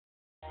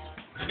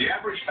The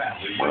average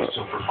family wastes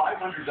over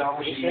 $500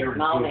 a year in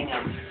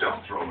food.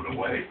 Don't throw it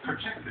away.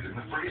 Protect it in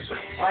the freezer.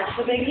 Watch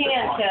the big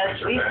hand,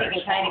 kids. At least they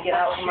can kind of get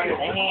out from under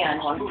the hand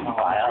once in a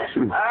while.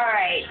 All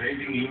right.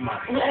 Saving you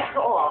money. Let's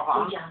go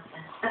off.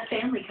 A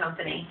family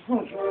company. That's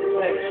a good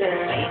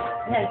kissy.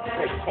 That's a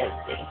good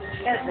kissy.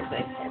 That's a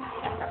good kissy.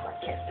 That's a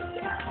kissy.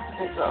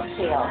 This little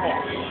tail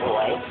happy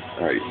boy.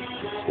 All right.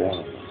 Yeah.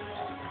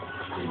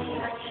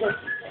 Good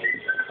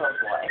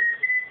boy.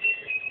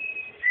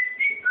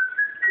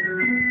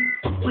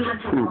 We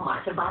went to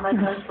Walmart to buy my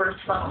son's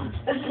first phone.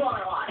 This is what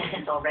I want.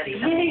 It's already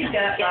He's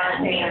got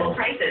unbeatable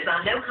prices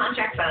on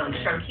no-contract phones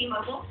from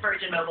T-Mobile,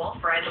 Virgin Mobile,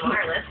 Verizon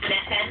Wireless,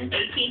 Net 10,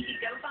 AT&T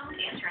Go Phone,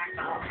 and Track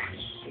Phone.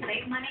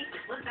 Save money,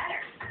 live better.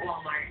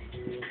 Walmart.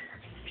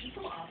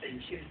 People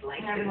often choose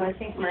light food. I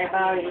think my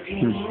body's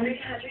eating.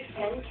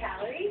 310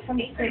 calories.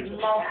 Something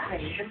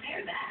melting.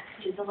 Compare that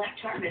to Select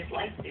Harvest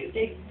Light Food.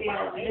 Big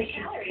deal. This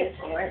is good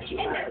for it. And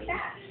no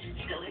fat.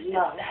 Delicious,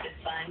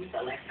 satisfying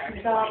Select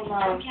Harvest It's all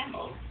Light from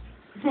Campbell's.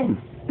 So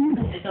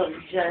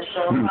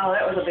gentle. Oh,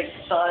 that was a big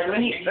stud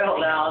when he fell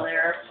down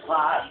there.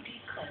 Lot.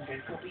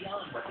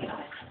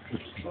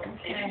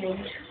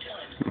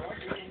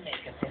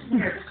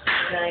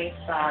 Nice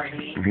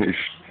body.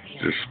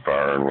 He's just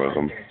sparring with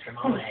him.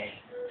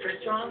 For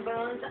strong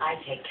bones, I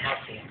take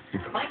calcium.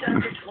 My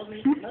doctor told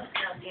me most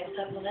calcium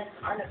supplements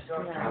aren't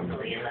absorbed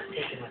properly unless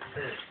taken with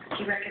food.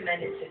 He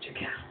recommended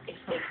Citrical. It's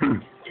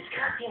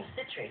calcium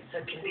citrate,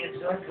 so it can be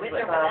absorbed with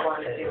or without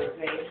food.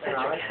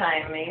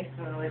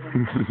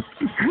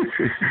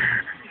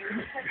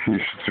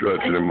 He's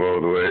stretching him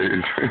both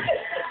ways.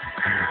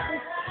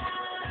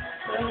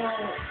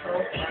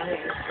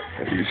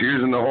 He's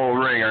using the whole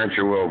ring, aren't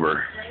you,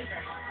 Wilbur?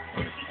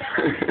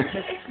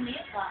 It's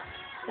Neopop.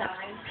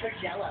 Time for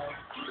Jello.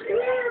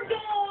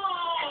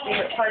 See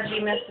what Pudgy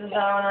misses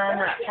out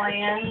on that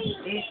plan?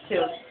 These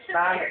two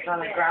spots on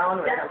the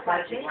ground with a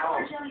Pudgy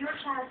home. Your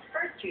child's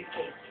first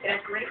toothpaste. It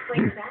has great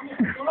flavors and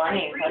it's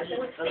Funny, Pudgy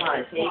doesn't want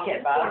to take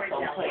it, but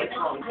I'll play it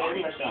home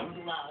game with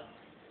them.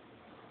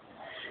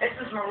 This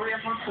is Maria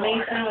from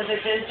Mason was a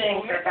good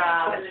thing for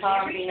Bob. It's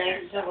probably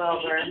nice to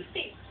Wilbur.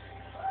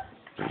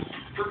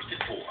 First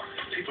at 4.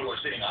 People are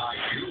saying I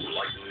do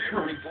like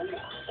never before.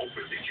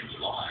 Open the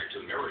July to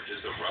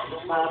marriages around the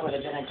world. Bob would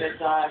have been a good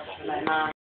dog for my mom.